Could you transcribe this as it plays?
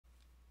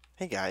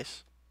Hey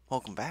guys,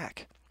 welcome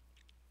back.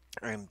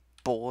 And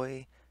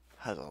boy,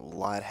 has a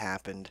lot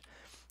happened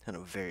in a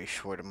very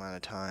short amount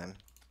of time.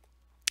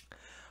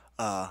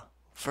 Uh,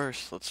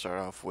 First, let's start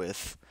off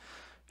with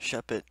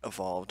Shuppet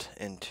evolved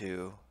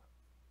into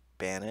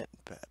Bannet,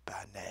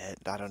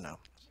 I don't know.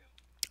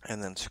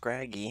 And then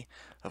Scraggy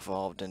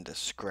evolved into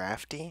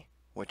Scrafty,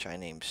 which I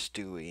named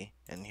Stewie,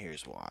 and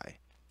here's why.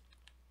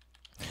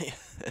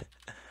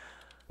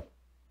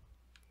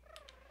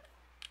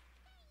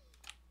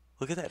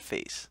 Look at that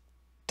face.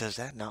 Does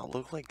that not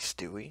look like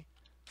Stewie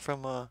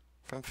from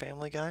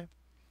Family Guy?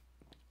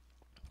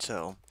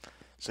 So,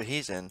 so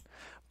he's in,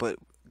 but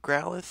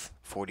Growlithe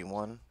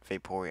 41,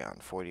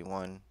 Vaporeon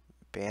 41,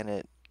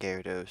 Bannet,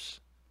 Gyarados,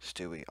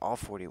 Stewie all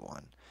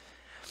 41,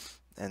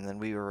 and then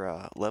we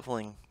were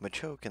leveling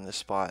Machoke in this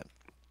spot.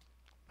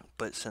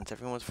 But since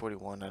everyone's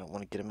 41, I don't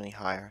want to get him any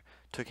higher.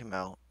 Took him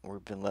out.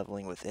 We've been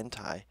leveling with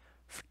Entei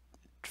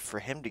for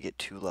him to get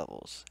 2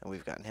 levels, and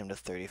we've gotten him to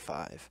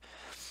 35.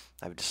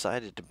 I've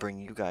decided to bring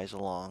you guys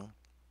along.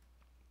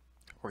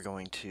 We're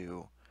going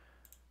to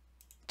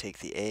take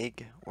the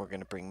egg. We're going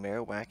to bring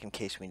Marowak in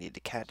case we need to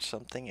catch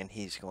something, and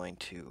he's going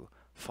to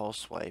false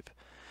swipe.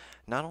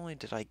 Not only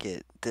did I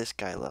get this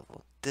guy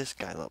level,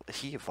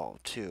 he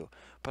evolved too,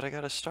 but I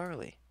got a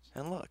Starly.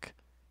 And look,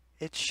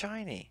 it's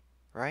shiny,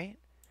 right?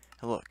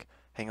 And look,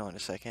 hang on a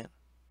second.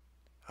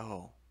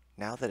 Oh,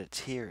 now that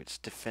it's here, its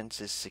defense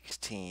is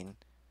 16.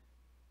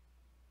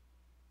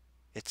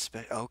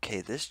 Okay,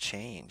 this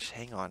changed.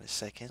 Hang on a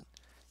second.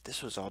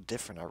 This was all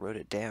different. I wrote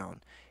it down.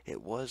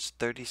 It was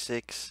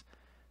 36,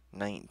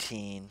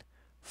 19,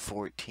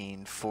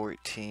 14,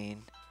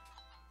 14,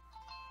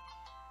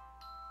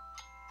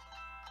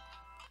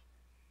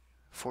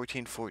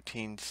 14,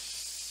 14,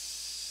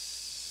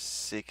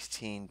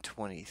 16,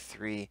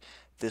 23.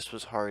 This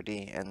was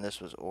Hardy and this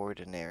was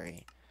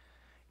Ordinary.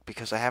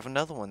 Because I have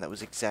another one that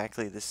was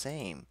exactly the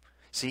same.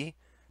 See?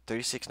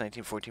 36,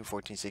 19, 14,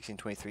 14, 16,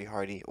 23,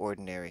 Hardy,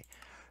 Ordinary.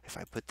 If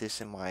I put this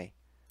in my...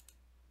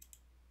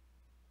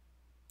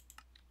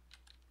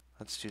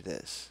 Let's do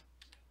this.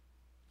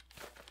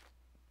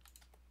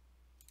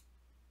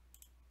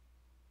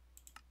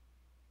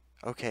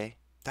 Okay,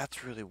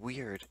 that's really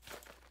weird.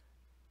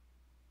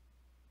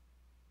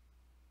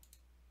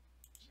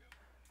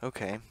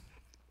 Okay,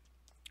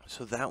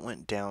 so that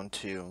went down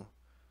to...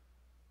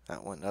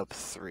 That went up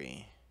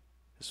 3.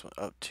 This went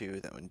up 2.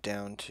 That went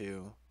down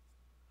 2.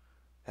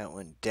 That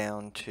went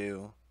down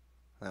 2.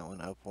 That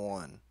went up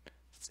 1.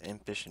 It's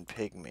Impish and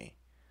Pygmy.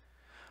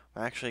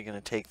 I'm actually going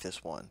to take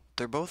this one.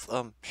 They're both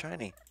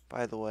shiny,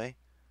 by the way.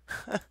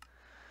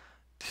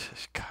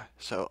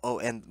 So, oh,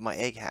 and my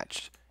egg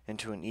hatched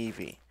into an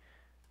Eevee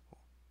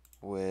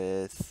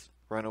with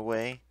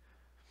Runaway.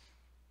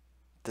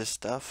 This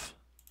stuff.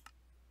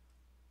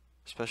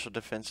 Special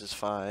defense is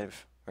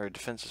 5, or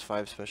defense is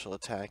 5, special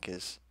attack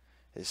is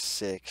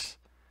 6.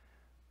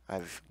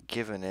 I've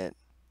given it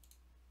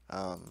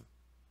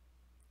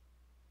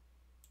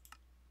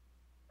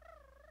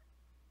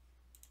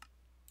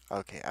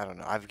okay, I don't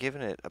know. I've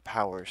given it a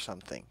power or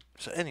something.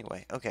 So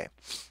anyway, okay.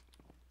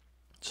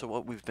 So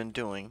what we've been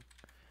doing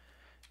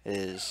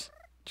is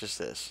just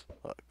this.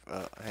 Look,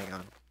 hang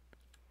on.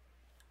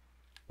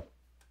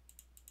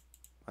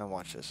 And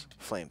watch this.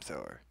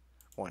 Flamethrower.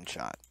 One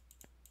shot.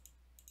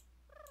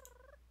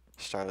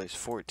 Starly's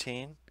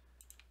 14.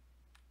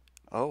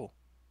 Oh.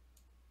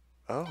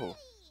 Oh.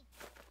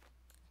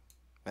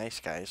 Nice,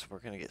 guys. We're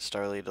going to get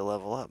Starly to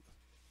level up.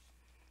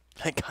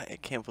 I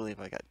can't believe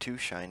I got 2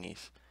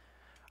 shinies.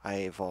 I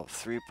evolved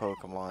 3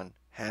 Pokemon,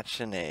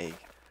 hatched an egg.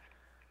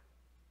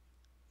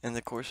 In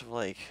the course of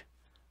like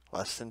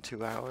less than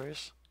 2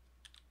 hours.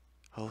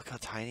 Oh, look how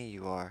tiny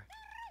you are.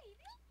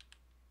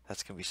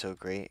 That's going to be so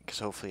great, because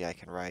hopefully I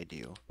can ride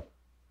you.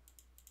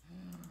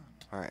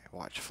 Alright,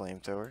 watch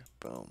Flamethrower.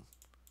 Boom.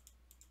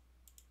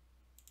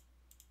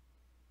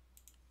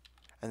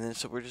 And then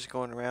so we're just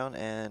going around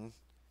and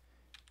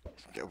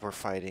we're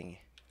fighting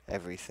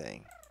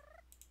everything.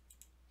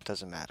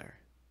 Doesn't matter.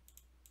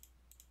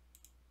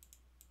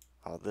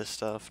 All this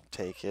stuff,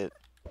 take it.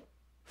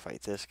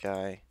 Fight this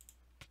guy.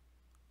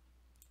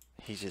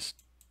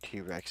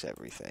 He wrecks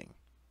everything.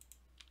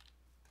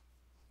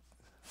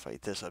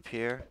 Fight this up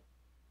here.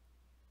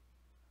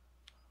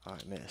 Oh, I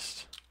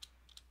missed.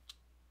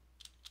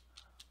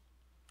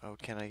 Oh,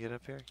 can I get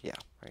up here? Yeah,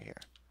 right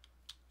here.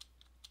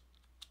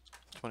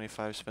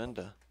 25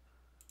 Spinda.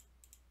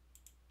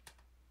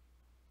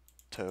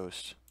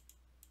 Toast.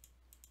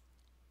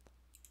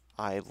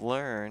 I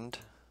learned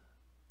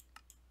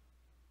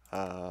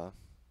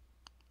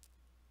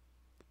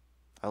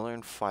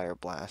Fire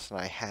Blast, and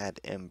I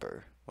had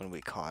Ember when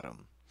we caught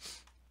him.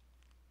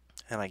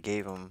 And I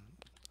gave him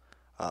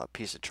a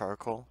piece of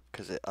charcoal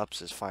because it ups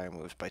his fire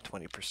moves by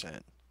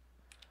 20%.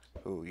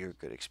 Ooh, you're a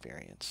good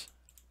experience.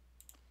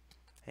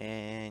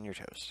 And you're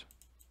toast.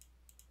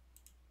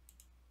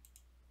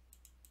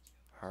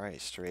 Alright,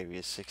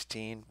 Staravia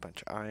 16,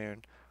 bunch of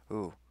iron.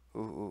 Ooh, ooh,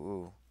 ooh,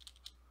 ooh.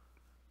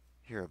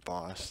 You're a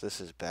boss.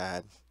 This is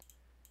bad.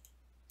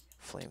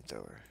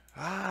 Flamethrower.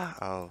 Ah!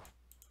 Oh.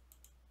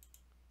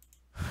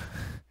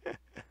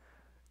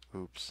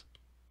 Oops.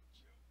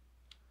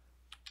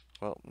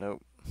 Well,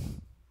 nope.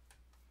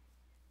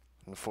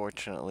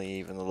 Unfortunately,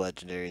 even the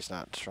legendary is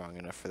not strong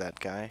enough for that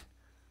guy.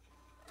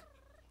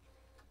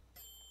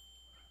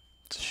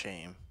 It's a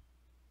shame.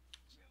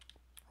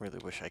 Really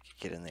wish I could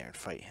get in there and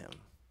fight him.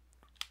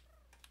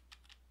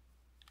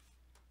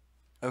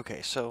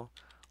 Okay, so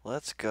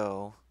let's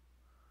go.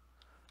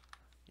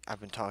 I've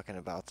been talking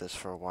about this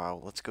for a while.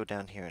 Let's go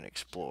down here and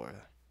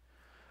explore.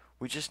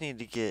 We just need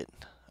to get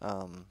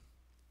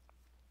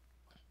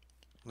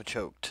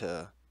Machoke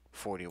to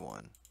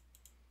 41.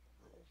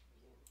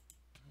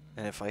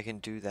 And if I can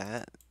do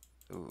that,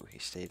 ooh, he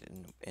stayed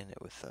in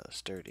it with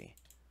Sturdy.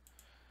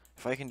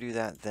 If I can do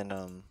that,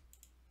 then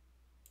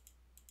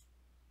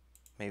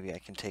maybe I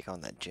can take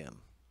on that gym.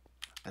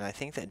 And I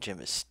think that gym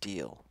is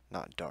steel,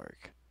 not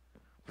dark.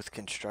 With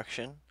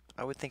construction,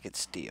 I would think it's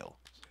steel.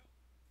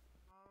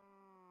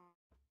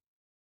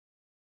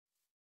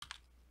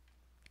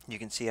 You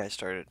can see I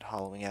started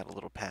hollowing out a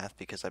little path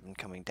because I've been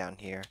coming down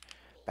here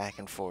back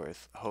and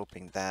forth,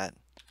 hoping that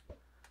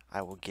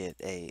I will get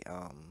a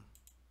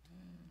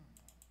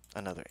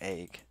another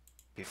egg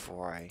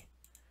before I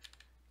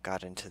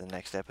got into the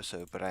next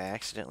episode, but I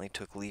accidentally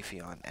took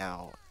Leafeon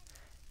out,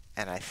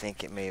 and I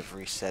think it may have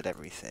reset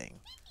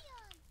everything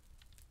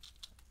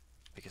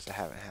because I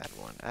haven't had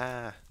one.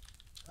 Ah.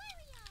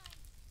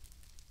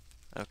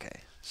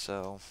 Okay,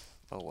 so,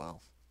 oh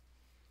well.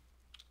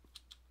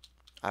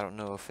 I don't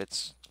know if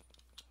it's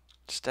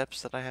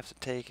steps that I have to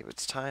take, if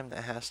it's time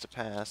that has to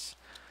pass.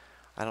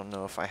 I don't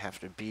know if I have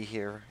to be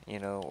here, you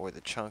know, or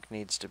the chunk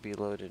needs to be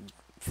loaded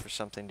for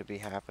something to be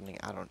happening.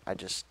 Ah,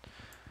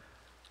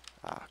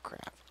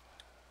 crap.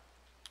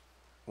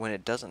 When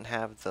it doesn't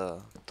have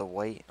the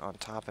white on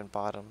top and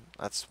bottom,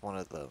 that's one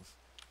of the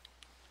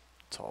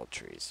tall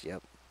trees,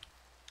 yep.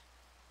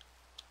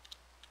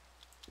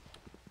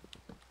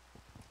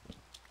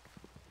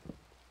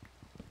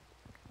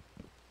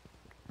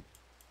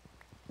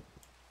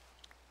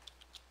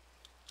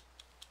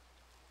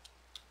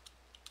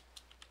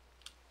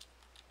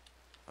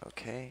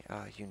 Okay,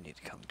 you need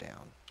to come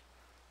down.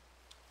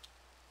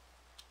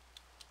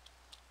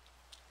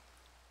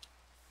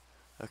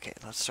 Okay,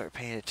 let's start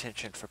paying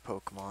attention for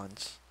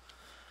Pokemons.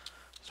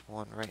 There's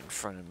one right in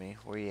front of me.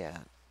 Where you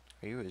at?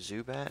 Are you a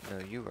Zubat?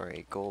 No, you are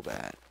a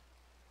Golbat.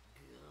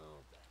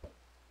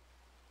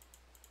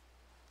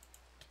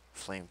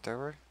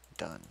 Flamethrower?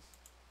 Done.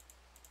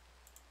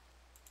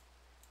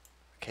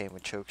 Okay,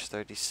 Machoke's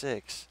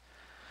 36.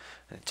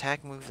 An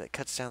attack move that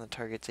cuts down the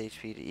target's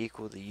HP to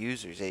equal the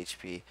user's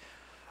HP.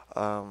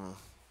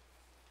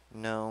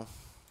 No.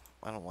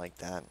 I don't like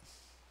that.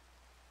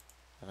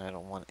 And I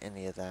don't want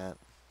any of that.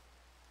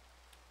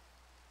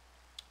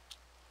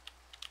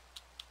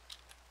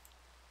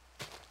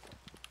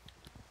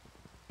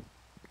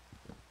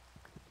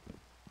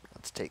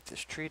 Let's take this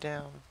tree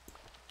down.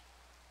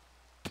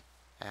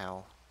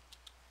 Ow.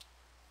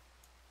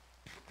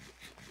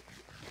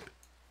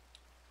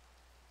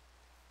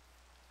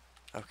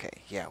 Okay,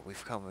 yeah,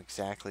 we've come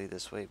exactly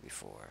this way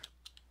before.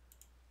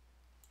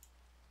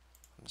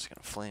 I'm just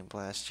gonna flame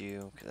blast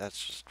you, 'cause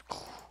that's just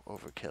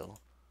overkill.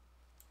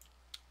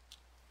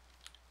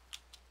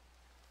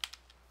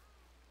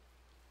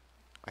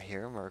 I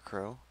hear a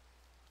Murkrow.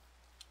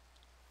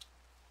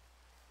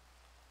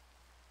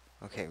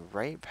 Okay,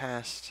 right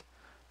past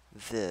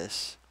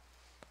this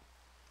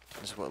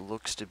is what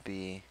looks to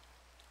be.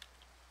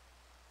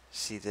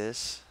 See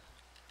this?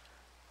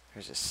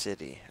 There's a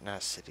city, not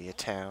a city, a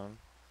town,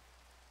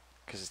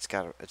 because it's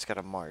got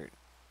a mart.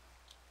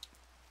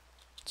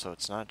 So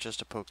it's not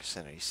just a Poke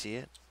Center. You see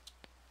it?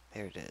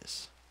 There it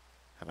is.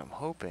 And I'm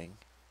hoping,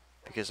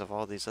 because of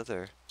all these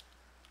other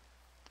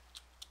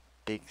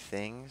big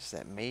things,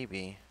 that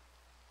maybe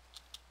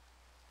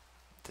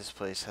this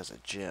place has a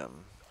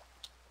gym.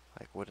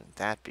 Like, wouldn't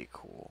that be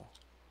cool?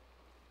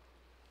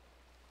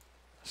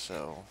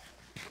 So,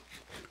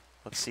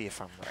 let's see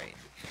if I'm right.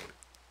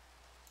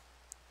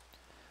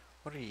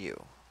 What are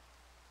you?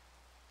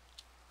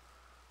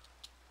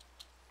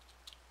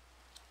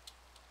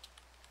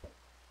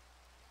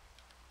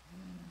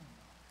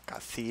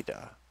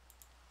 Gothita.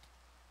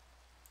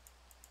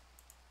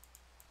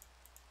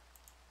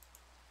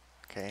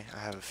 Okay, I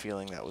have a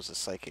feeling that was a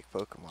psychic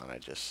Pokemon I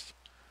just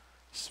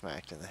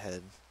smacked in the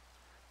head.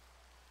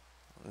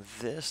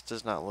 This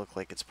does not look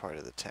like it's part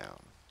of the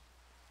town.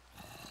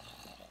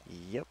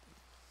 Yep.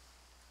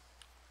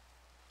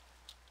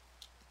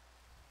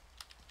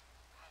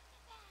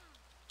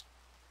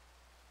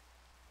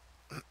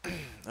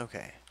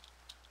 Okay.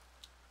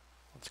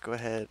 Let's go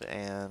ahead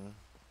and...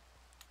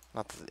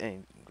 Not that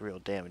any real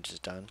damage is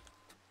done.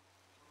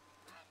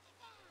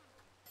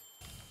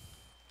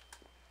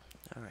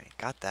 Alright,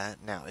 got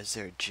that. Now, is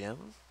there a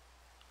gym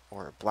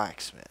or a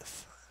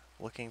blacksmith?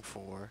 Looking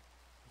for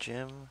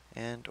gym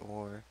and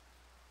or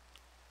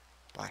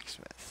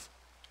blacksmith.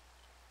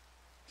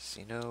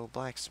 See no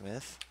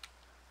blacksmith.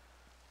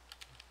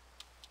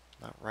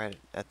 Not right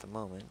at the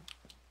moment.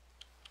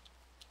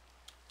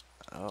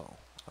 Oh,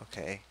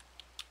 okay.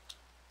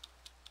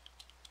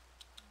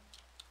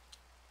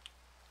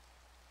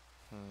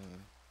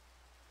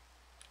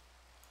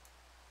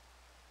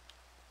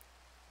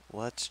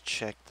 let's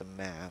check the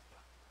map.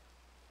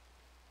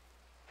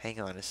 Hang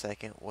on a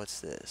second, what's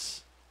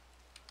this?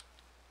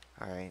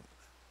 Alright.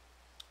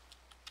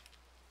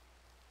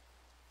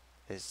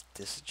 Is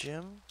this a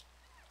gym?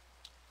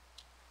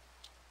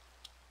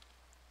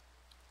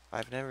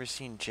 I've never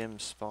seen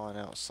gyms spawn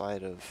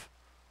outside of...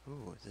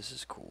 Ooh, this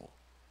is cool.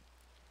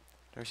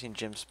 Never seen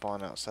gyms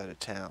spawn outside of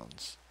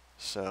towns.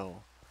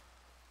 So,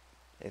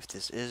 if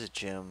this is a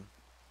gym,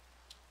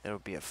 it'll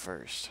be a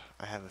first.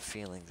 I have a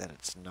feeling that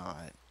it's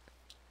not.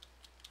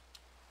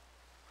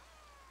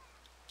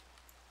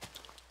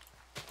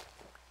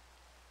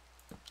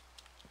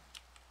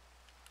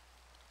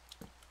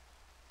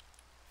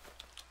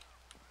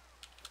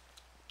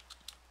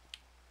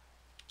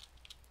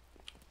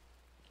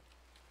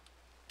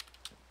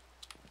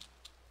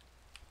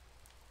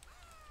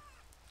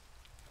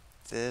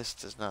 This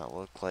does not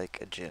look like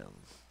a gym.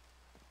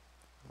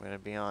 I'm gonna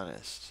be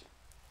honest.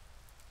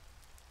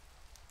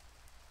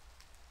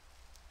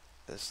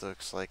 This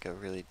looks like a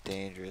really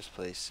dangerous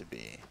place to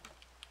be.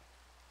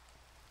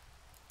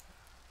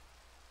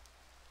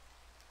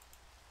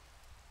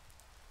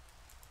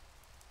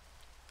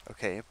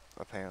 Okay,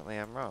 apparently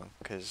I'm wrong,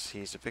 because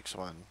he's a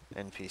Pixelmon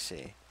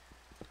NPC.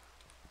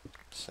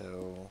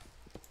 So,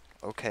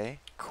 okay,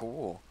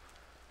 cool.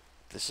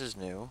 This is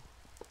new.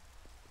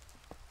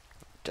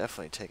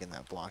 Definitely taking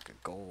that block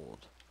of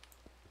gold.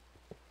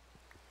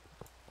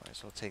 Might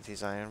as well take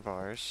these iron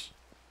bars.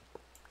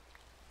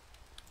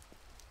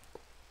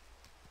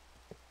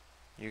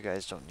 You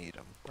guys don't need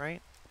them,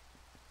 right?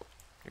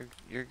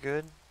 You're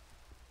good?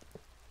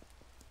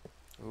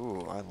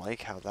 Ooh, I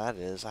like how that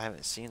is. I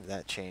haven't seen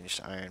that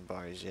changed iron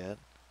bars yet.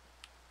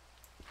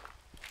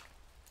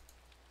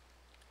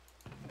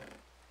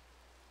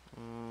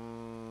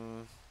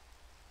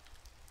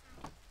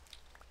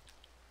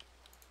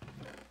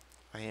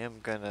 I am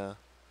gonna...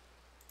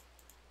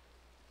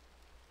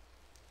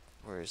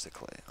 Where is the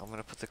clay? I'm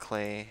gonna put the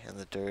clay and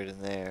the dirt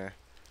in there.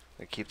 I'm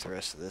gonna keep the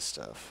rest of this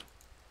stuff.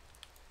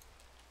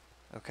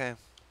 Okay.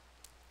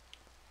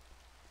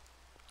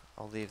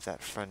 I'll leave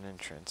that front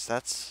entrance.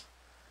 That's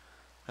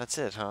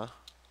it, huh?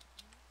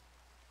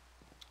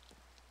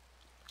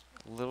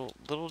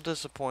 Little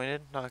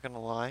disappointed, not gonna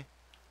lie.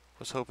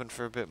 Was hoping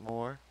for a bit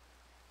more.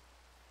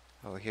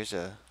 Oh, here's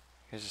a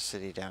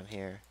city down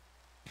here.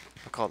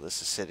 I'll call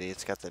this a city.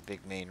 It's got that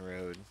big main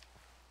road.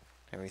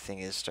 Everything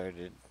is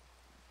started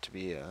to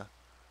be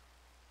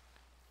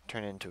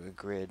turn into a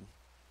grid.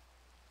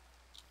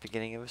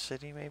 Beginning of a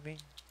city, maybe?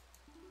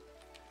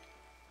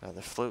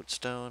 Another float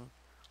stone.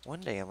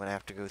 One day I'm gonna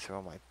have to go through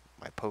all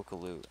my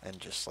Poke-Loot and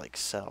just like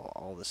sell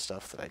all the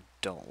stuff that I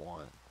don't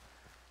want.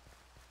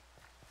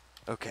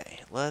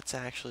 Okay, let's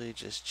actually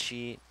just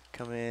cheat,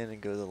 come in,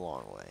 and go the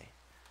long way.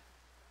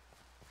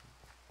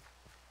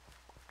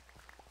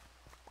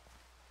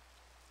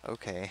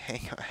 Okay,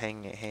 hang on.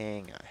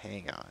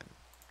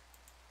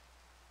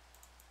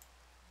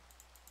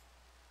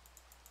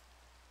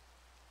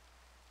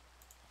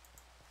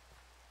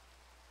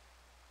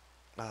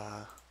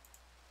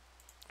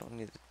 Don't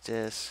need the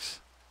discs.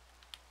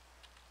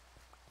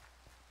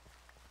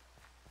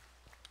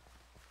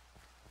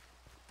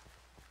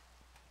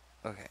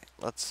 Okay,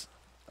 let's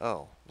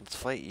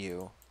fight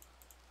you.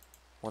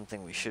 One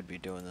thing we should be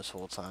doing this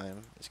whole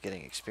time is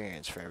getting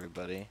experience for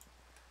everybody.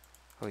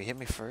 Oh, you hit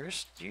me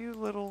first? You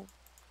little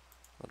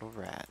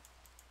rat.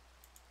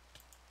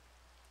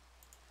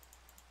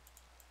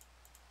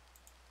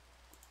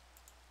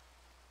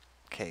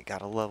 Okay,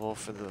 got a level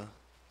for the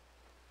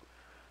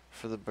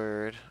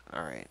bird.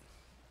 Alright.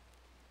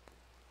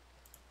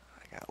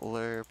 I got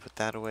lure, put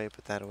that away,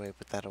 put that away,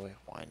 put that away.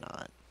 Why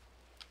not?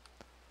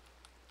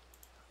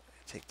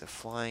 Take the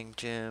flying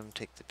gem,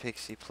 take the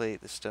pixie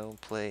plate, the stone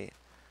plate.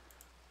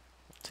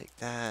 We'll take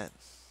that.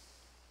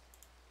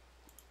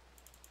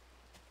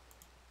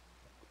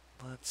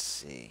 Let's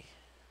see.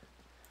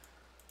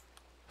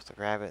 Put the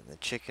rabbit and the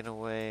chicken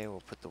away. We'll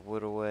put the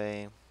wood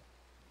away.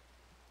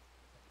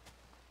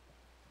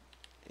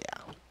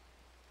 Yeah.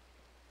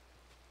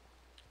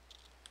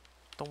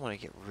 Don't want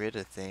to get rid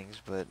of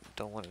things, but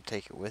don't want to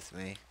take it with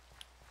me.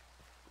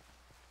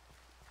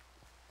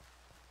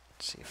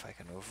 Let's see if I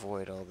can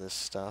avoid all this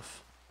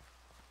stuff.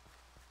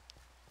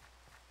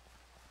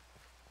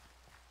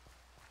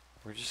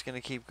 We're just going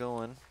to keep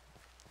going.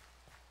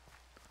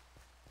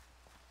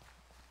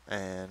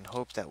 And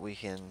hope that we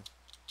can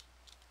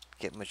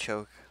get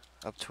Machoke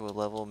up to a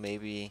level.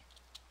 Maybe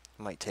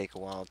it might take a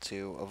while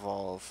to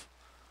evolve.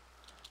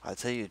 I'll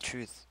tell you the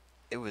truth,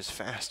 it was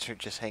faster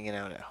just hanging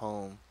out at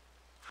home.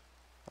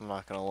 I'm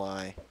not gonna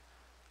lie.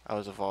 I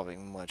was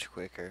evolving much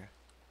quicker.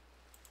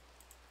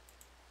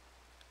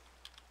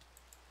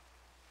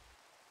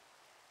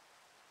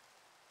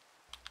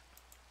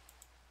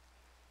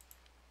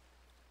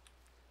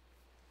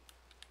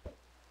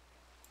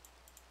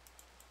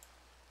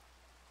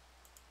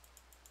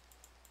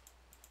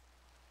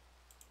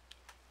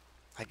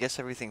 I guess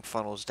everything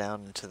funnels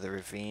down into the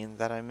ravine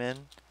that I'm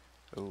in.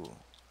 Ooh.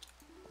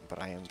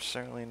 But I am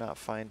certainly not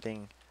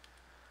finding...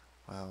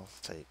 Well,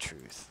 to tell you the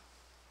truth.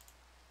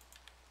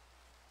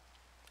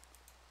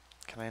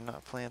 Can I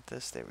not plant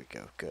this? There we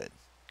go. Good.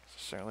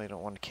 Certainly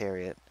don't want to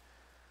carry it,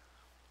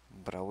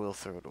 but I will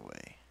throw it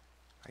away.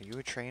 Are you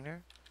a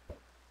trainer?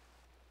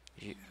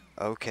 You,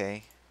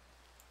 okay.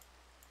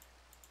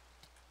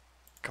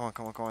 Come on,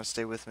 come on, come on.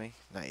 Stay with me.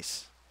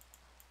 Nice.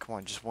 Come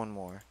on, just one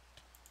more.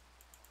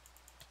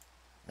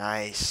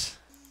 Nice.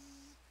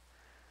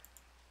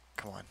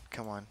 Come on,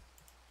 come on.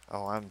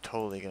 Oh, I'm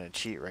totally gonna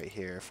cheat right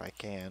here if I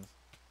can.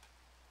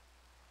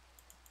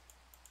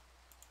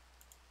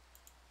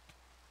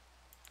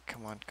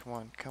 Come on, come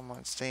on, come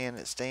on. Stay in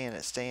it, stay in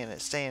it, stay in it,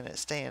 stay in it,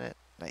 stay in it.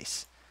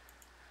 Nice.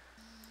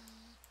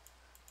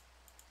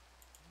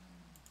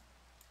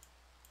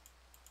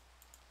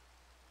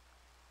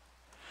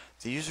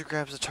 The user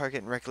grabs the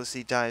target and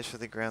recklessly dives for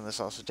the ground. This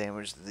also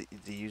damages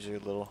the user a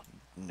little.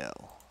 No.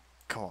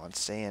 Come on,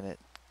 stay in it.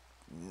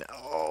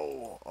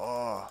 No.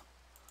 Oh.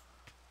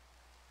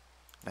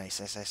 Nice,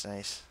 nice, nice,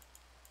 nice.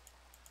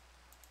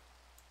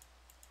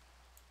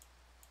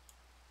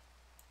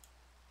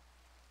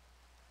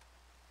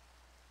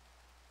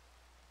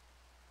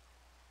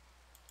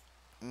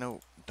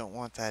 No, don't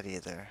want that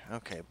either.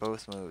 Okay,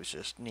 both moves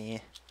just nah.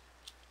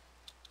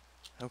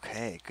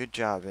 Okay, good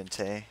job,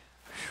 Inte.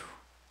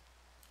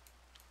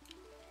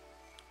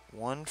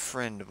 One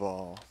friend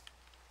ball.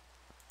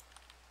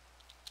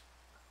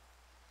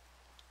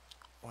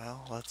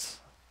 Well,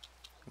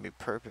 it'd be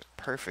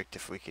perfect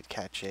if we could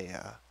catch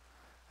a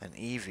an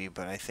Eevee,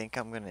 but I think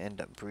I'm gonna end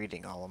up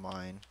breeding all of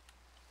mine.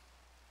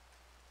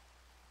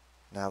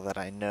 Now that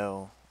I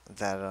know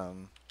that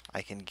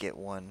I can get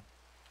one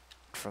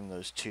from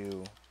those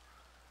two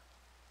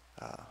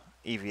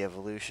Eevee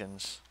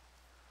evolutions.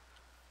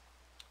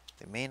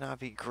 They may not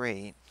be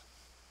great,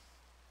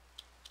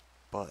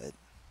 but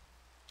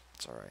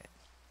it's alright.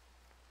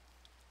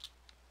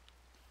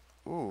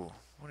 Ooh,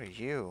 what are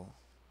you?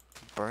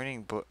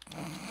 Burning bush.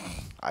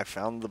 I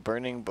found the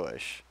burning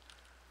bush.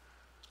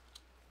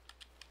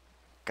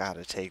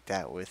 Gotta take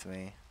that with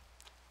me.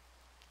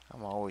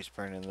 I'm always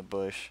burning the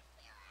bush.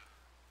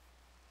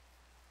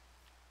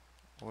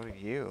 What are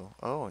you?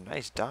 Oh,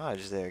 nice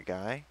dodge there,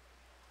 guy.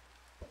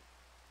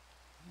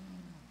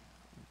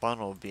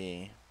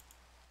 Bunnelby.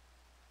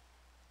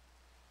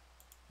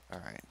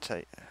 Alright,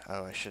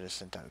 oh, I should have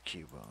sent out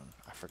Cubone.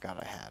 I forgot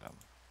I had him.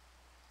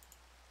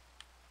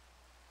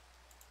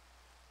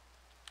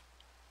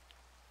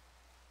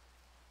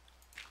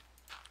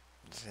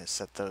 Just gonna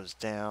set those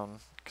down,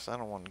 because I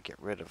don't want to get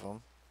rid of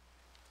them.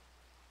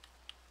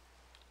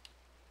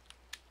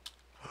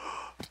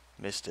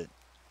 Missed it.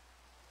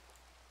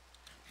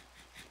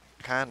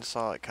 Kinda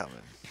saw it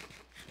coming.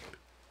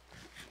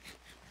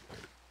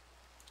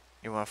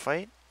 You wanna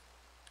fight?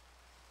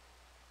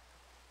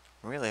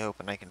 I'm really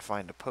hoping I can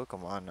find a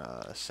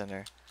Pokemon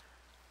Center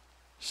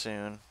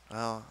soon.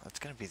 Well, it's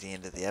gonna be the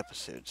end of the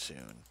episode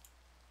soon.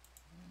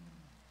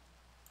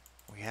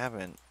 We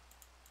haven't.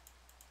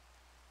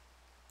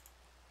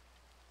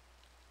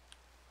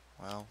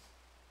 Well,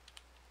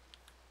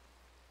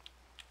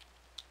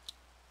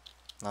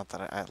 not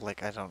that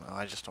I don't know.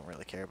 I just don't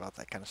really care about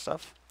that kind of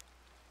stuff.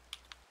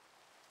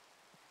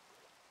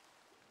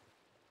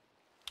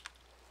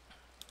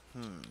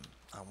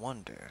 I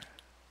wonder.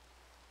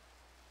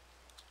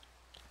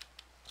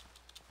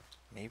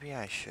 Maybe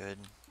I should.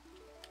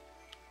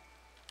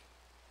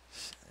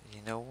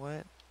 You know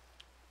what?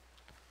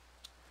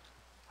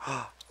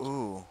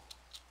 Ooh.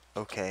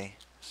 Okay.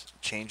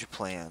 Change of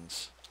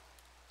plans.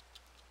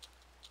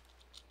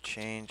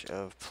 Change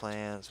of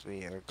plans.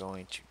 We are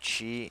going to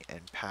cheat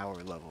and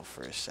power level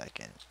for a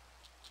second.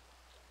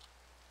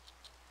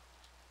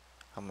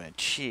 I'm going to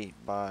cheat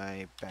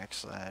by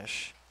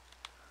backslash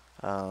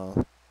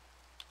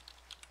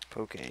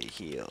Poke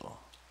Heal.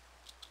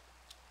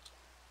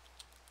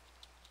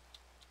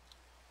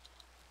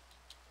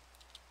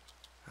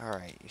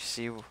 Alright, you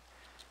see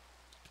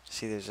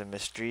there's a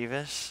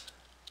Misdreavus.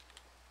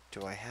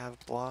 Do I have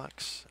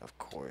blocks? Of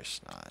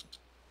course not.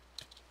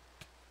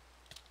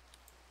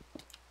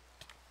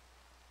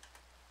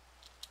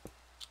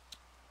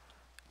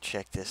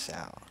 Check this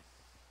out.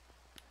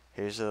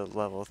 Here's a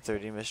level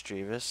 30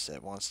 Misdreavus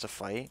that wants to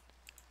fight.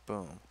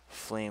 Boom.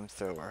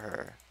 Flamethrower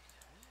her.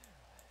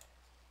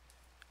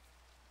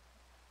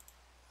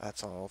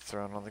 That's all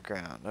thrown on the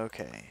ground.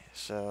 Okay,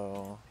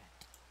 so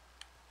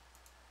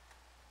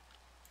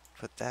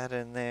put that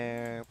in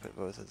there, put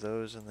both of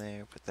those in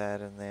there, put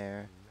that in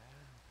there.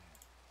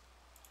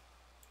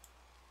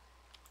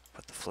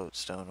 Put the float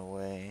stone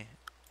away.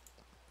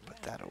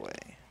 Put that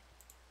away.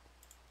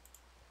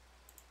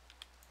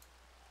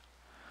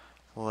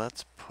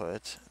 Let's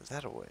put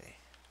that away.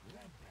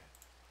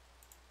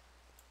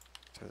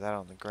 Throw that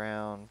on the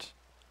ground.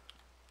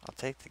 I'll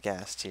take the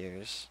gas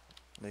tiers,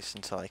 at least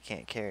until I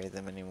can't carry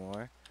them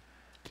anymore.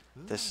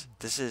 This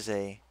is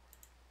a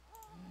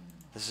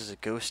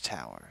ghost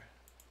tower.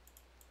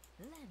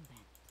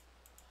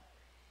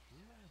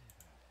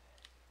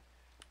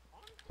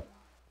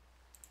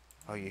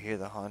 Oh, you hear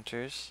the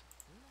haunters?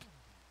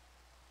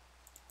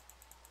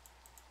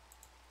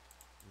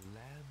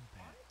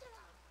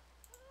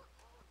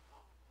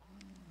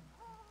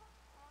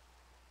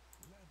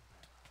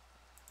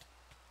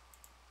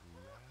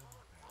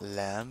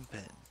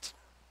 Lampent.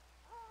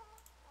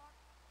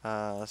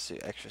 Let's do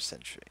extra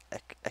sensory.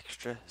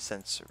 Extra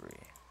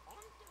sensory.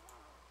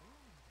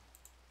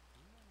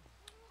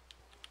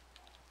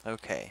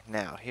 Okay,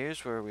 now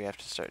here's where we have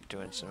to start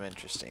doing some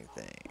interesting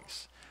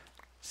things.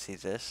 See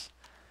this?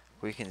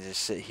 We can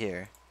just sit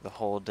here the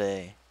whole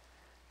day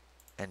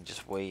and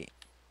just wait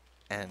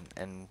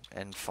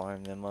and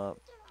farm them up.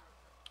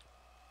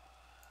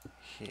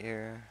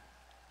 Here.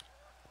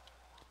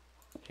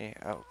 Here.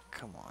 Oh,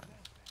 come on.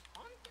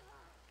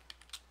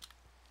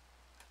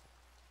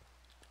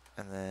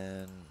 And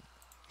then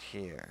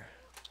here.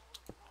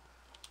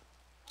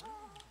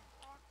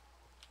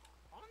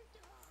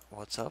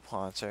 What's up,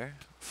 Haunter?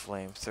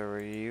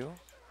 Flamethrower you.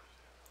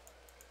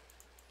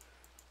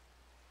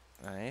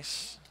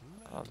 Nice.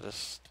 I'll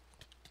just...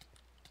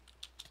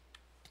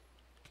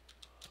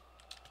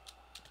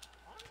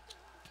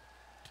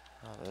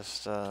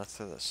 throw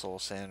that soul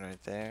sand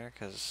right there,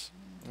 cause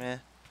meh.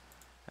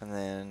 And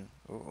then,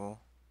 ooh.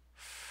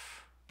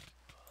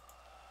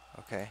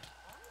 Okay.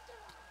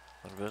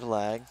 A little bit of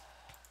lag.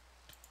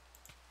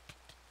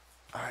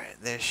 Alright,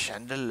 there's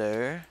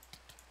Chandelier.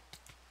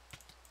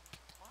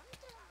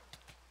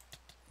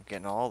 I'm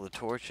getting all the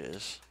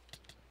torches.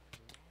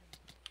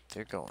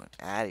 They're going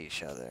at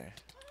each other.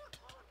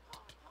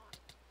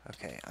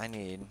 Okay, I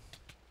need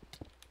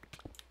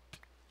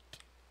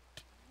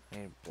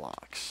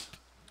blocks.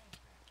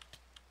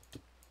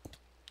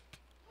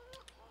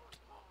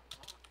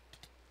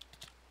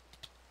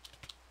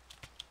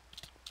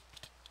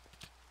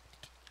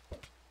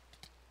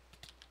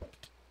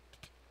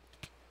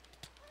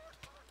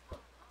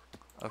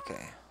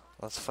 Okay,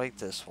 let's fight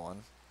this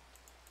one.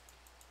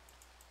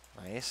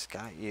 Nice,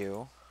 got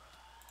you.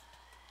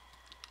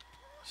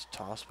 Just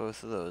toss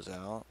both of those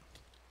out.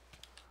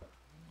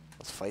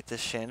 Let's fight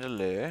this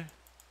chandelier.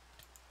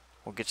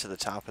 We'll get to the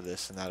top of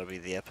this and that'll be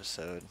the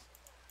episode.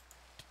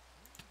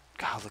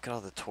 God, look at all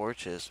the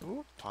torches.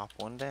 Ooh, pop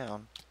one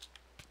down.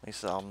 At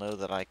least I'll know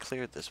that I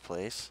cleared this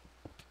place.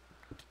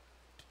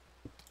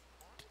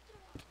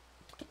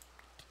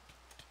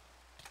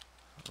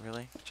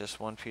 Really?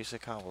 Just one piece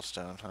of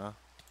cobblestone, huh?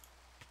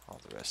 All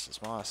the rest is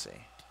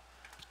mossy.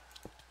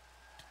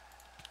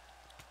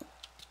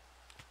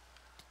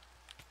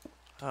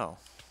 Oh,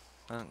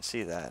 I didn't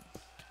see that.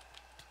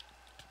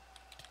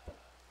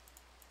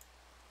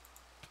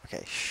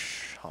 Okay,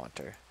 shh,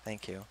 Haunter.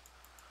 Thank you.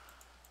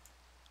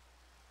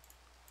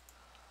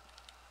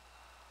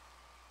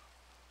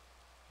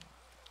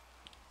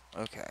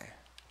 Okay.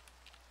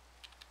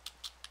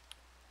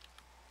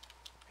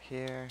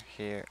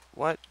 Here.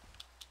 What?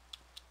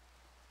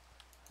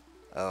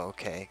 Oh,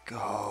 okay.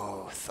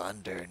 Go,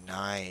 thunder.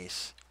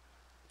 Nice.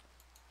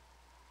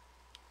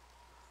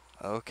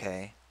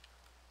 Okay.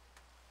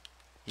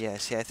 Yeah,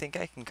 see, I think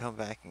I can come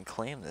back and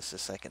claim this a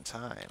second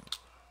time.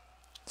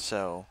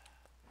 So,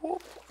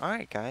 whoop.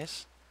 Alright,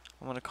 guys.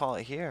 I'm going to call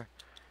it here.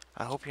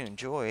 I hope you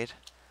enjoyed.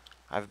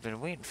 I've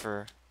been waiting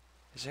for...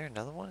 Is there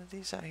another one of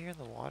these out here in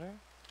the water?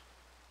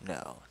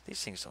 No.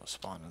 These things don't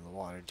spawn in the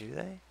water, do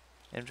they?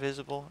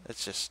 Invisible?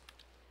 It's just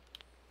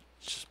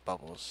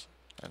bubbles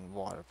and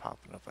water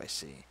popping up, I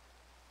see.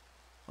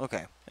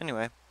 Okay.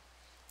 Anyway.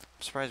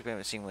 I'm surprised we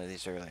haven't seen one of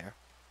these earlier.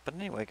 But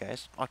anyway,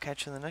 guys. I'll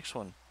catch you in the next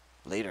one.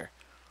 Later.